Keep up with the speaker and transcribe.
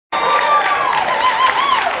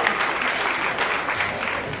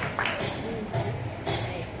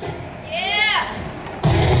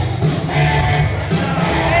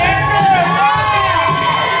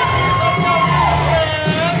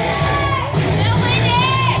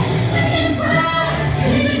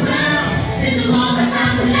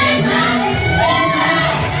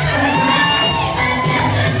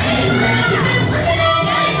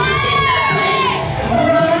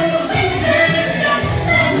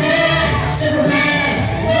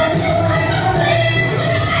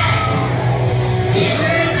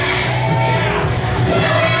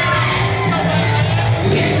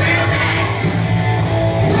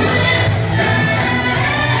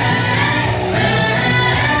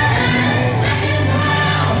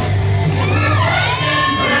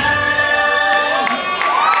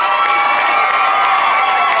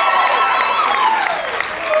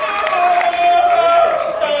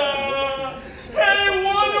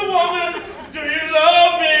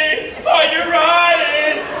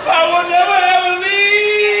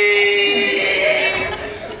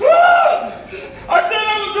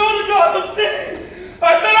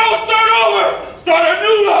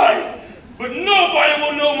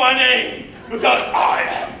my name because I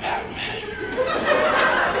am Batman.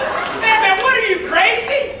 Man, what are you,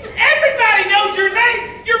 crazy? Everybody knows your name.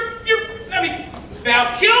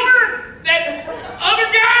 Val Kilmer, that other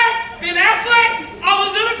guy, Ben Affleck, all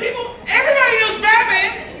those other people. Everybody knows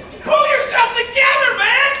Batman. Pull yourself together,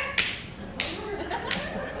 man.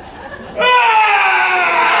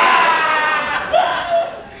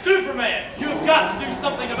 Superman, you've got to do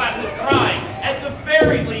something about his crying. At the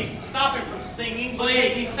very least, stop him from singing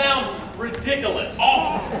because he sounds ridiculous.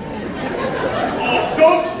 Oh,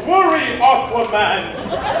 don't worry, Aquaman.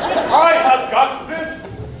 I have got this.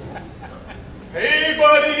 Hey,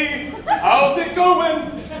 buddy, how's it going?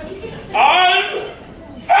 I'm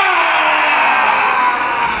fine.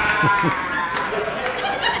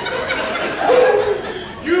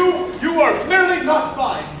 You are clearly not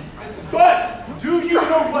fine. But do you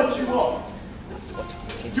know what you are?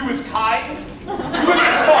 You is kind, you is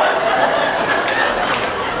smart,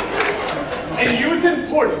 and you is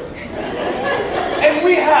important. And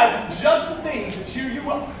we have just the thing to cheer you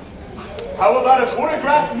up. How about a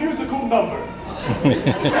choreographed musical number?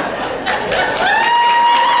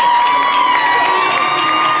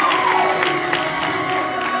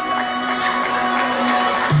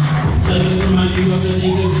 Let us remind you of the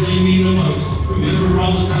things that really mean the most. Remember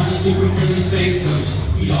all the times the super friendly space coast.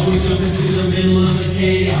 We always jump into the middle of the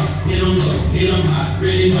chaos. Hit 'em low, hit 'em high,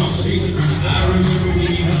 ready on streets of crime. I remember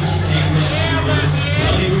when you had to take that over.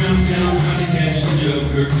 Running around town trying to catch the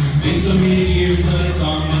Joker. Been so many years, but it's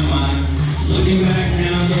on my mind. Looking back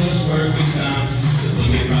now, those were good times. But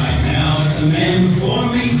looking right now at the man before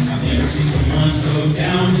me, I've never seen someone so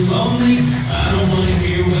down and lonely. I don't want to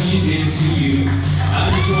hear what she did to you. I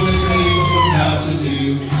just want to tell you what we're about to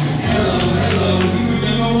do. Hello, hello, you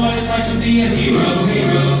remember what it's like to be a hero,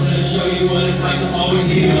 hero. Let's show you what it's like to always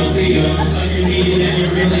feel. It's like you're needed and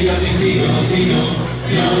you're really a big deal.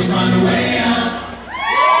 You always find a way out.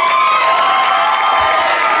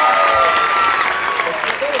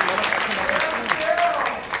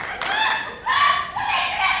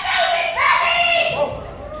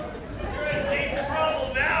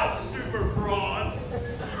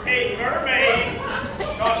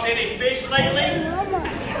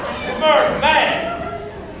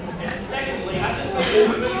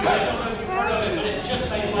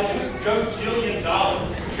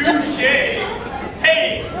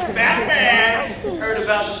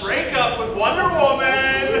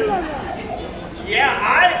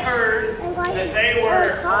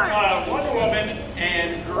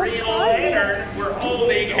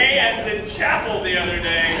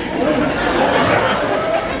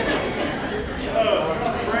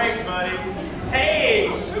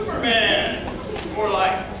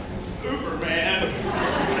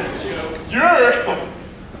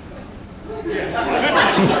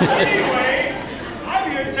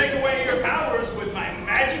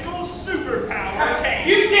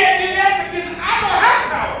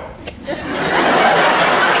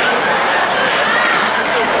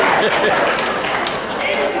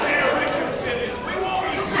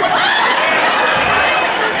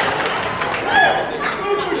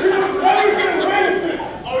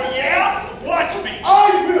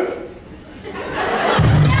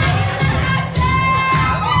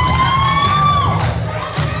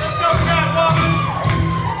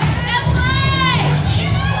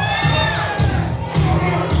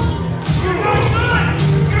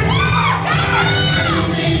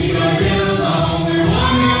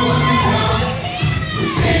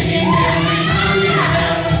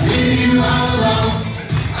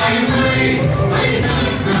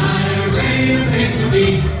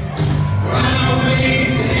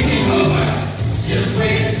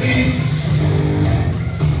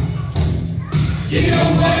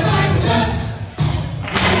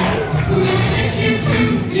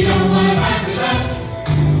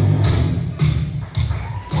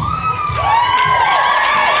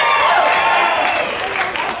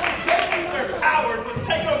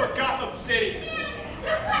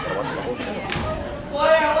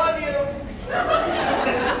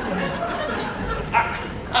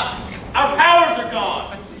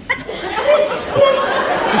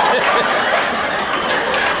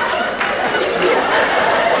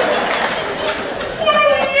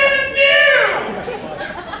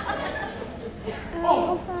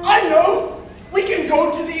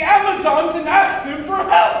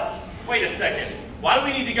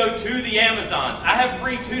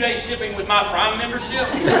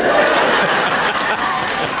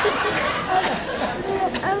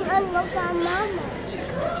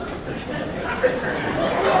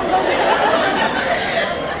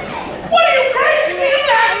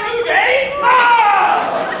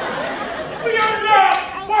 We are not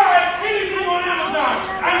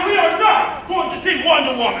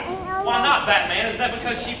Batman. Is that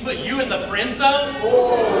because she put you in the friend zone?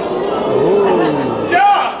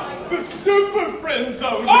 Yeah, the super friend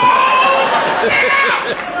zone. Oh!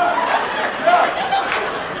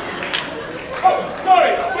 Oh,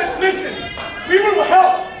 sorry, but listen, we will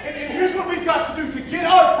help. And here's what we've got to do to get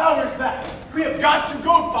our powers back. We have got to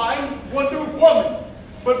go find Wonder Woman.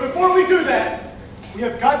 But before we do that, we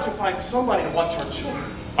have got to find somebody to watch our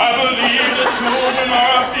children. I believe the children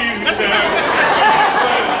are our future.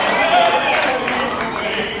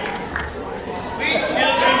 Sweet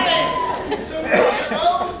children.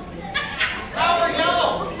 Superheroes? How are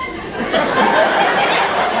y'all?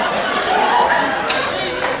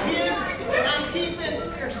 These kids I'm keeping,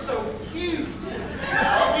 they're so cute.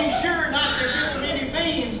 I'll be sure not to give them any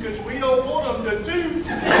beans because we don't want them to toot.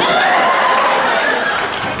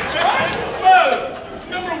 Well,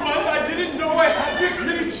 number one, I didn't know I had this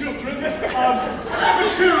many children. Number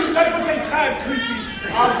two, that was a tad creepy.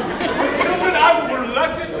 Children, I will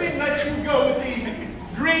reluctantly let you go with the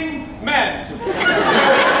Green Man.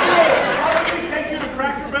 Probably take you to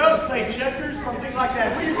Cracker Barrel, play checkers, something like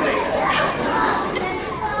that. What do you think?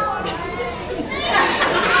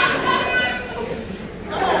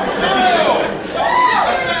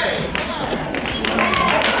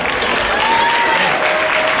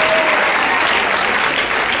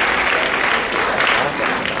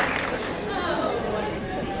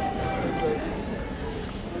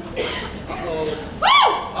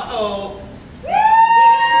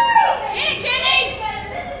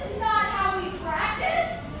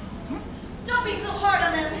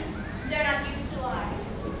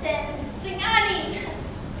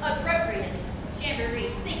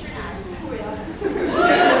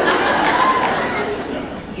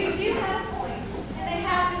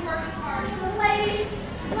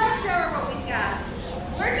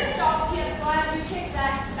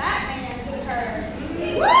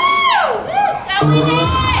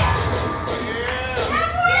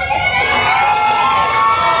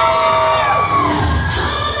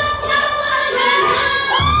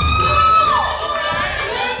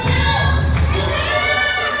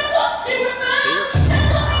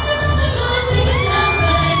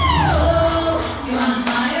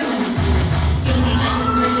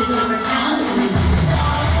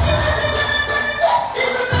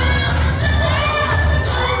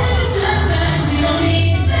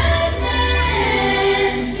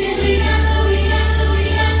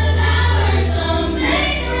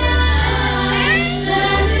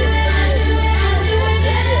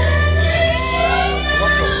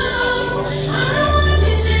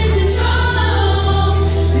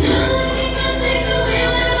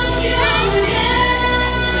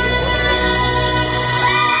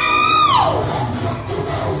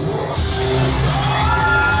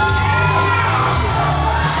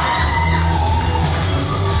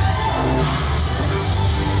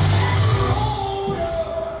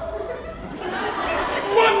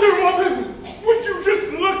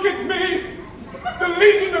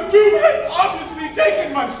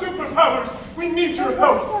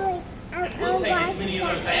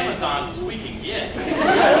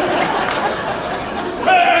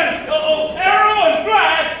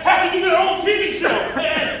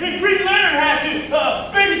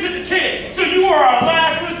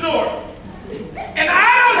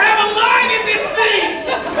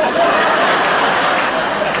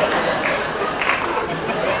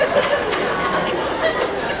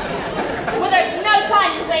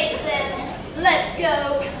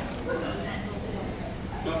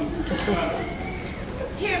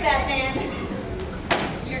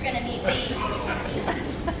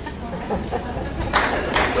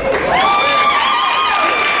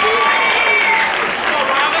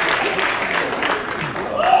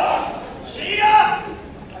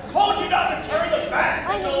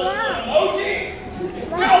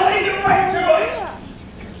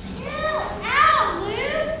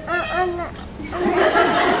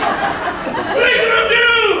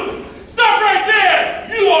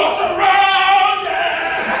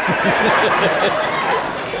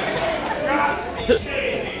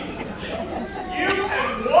 You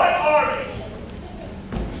and what are you?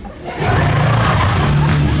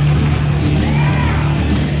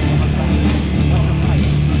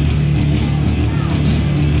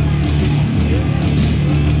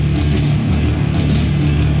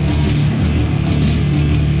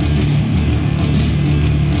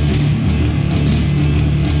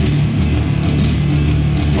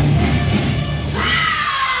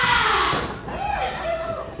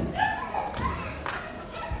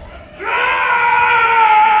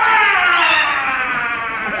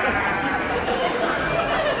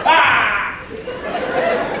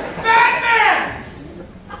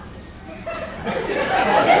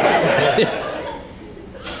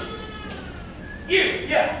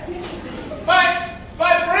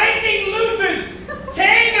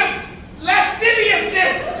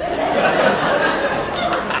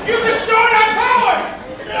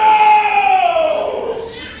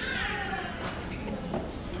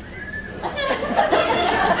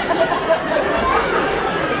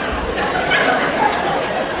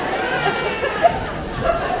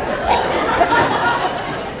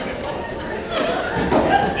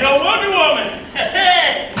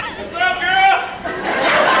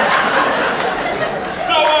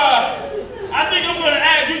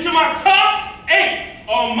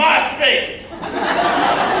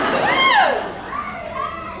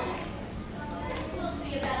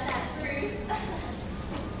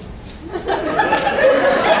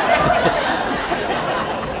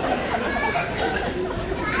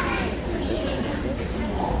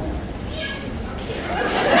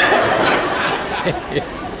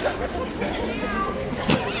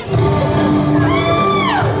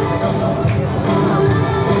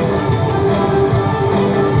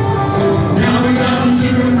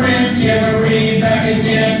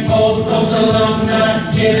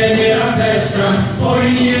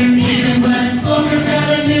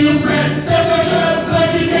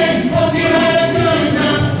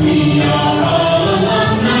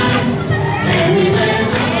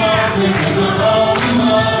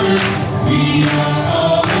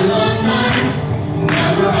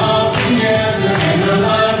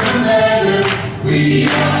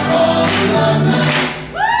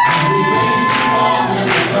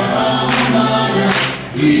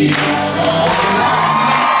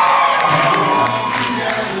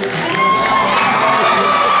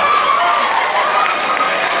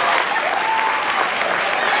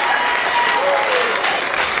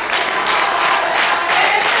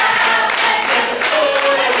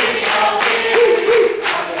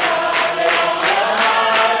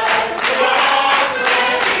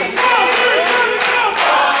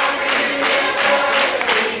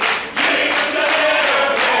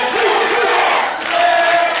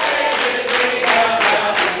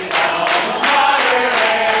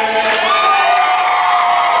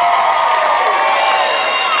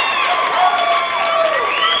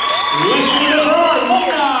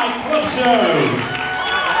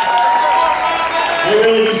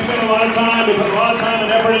 We put a lot of time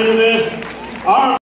and effort into this.